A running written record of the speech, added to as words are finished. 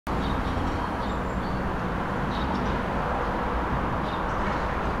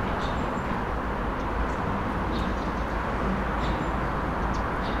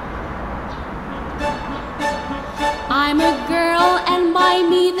by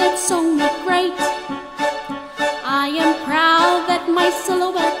me that's only great. I am proud that my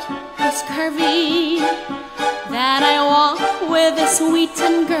silhouette is curvy, that I walk with a sweet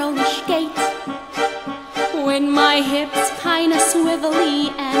and girlish gait, with my hips kinda swivelly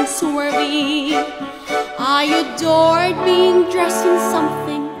and swervy. I adored being dressed in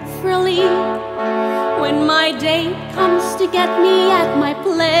something frilly when my date comes to get me at my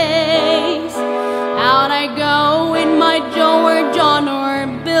place. Out I go in my Joe or John or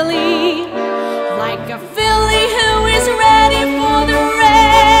Billy, like a filly who is ready for the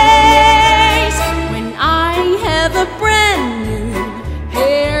race. When I have a brand new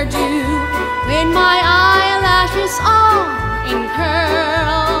hairdo, when my eyelashes are in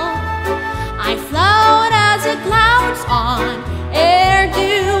curl, I float as the clouds on air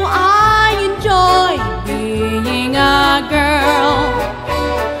do. I enjoy being a girl.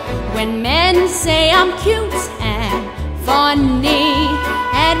 When men say I'm cute and funny,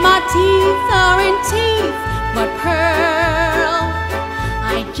 and my teeth aren't teeth but pearl,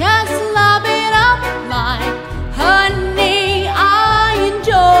 I just love it up like honey. I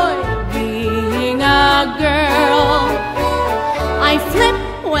enjoy being a girl. I flip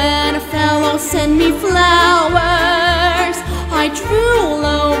when a fellow send me flowers. I drool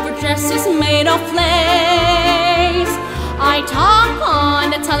over dresses made of lace. I talk on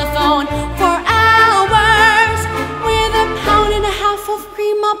the telephone for hours with a pound and a half of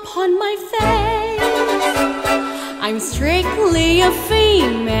cream upon my face. I'm strictly a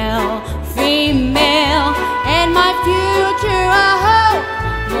female, and my future I hope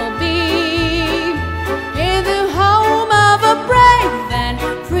will be in the home of a brave and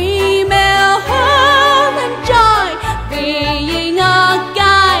free male who'll enjoy being a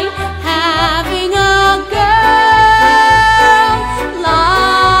guy, having a girl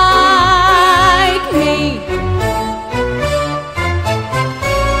like me.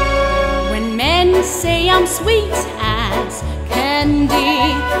 When men say I'm sweet as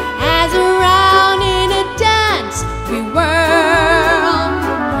candy, as around in a dance we whirl,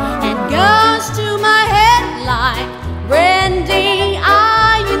 and goes to my head like brandy. I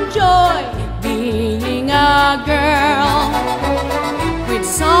enjoy being a girl with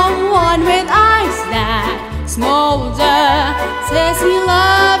someone with eyes that smolder, says he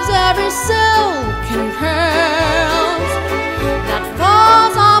loves every silken curls that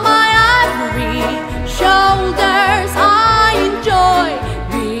falls on my ivory shoulders. I enjoy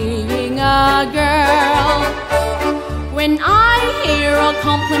being a girl. When I hear a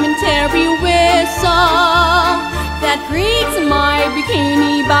complimentary whistle that greets my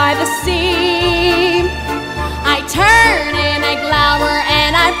bikini by the sea, I turn and I glower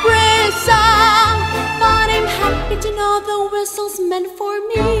and I bristle, but I'm happy to know the whistle's meant for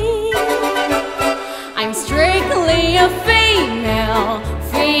me. I'm strictly a female,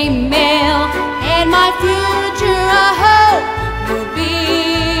 and my future I hope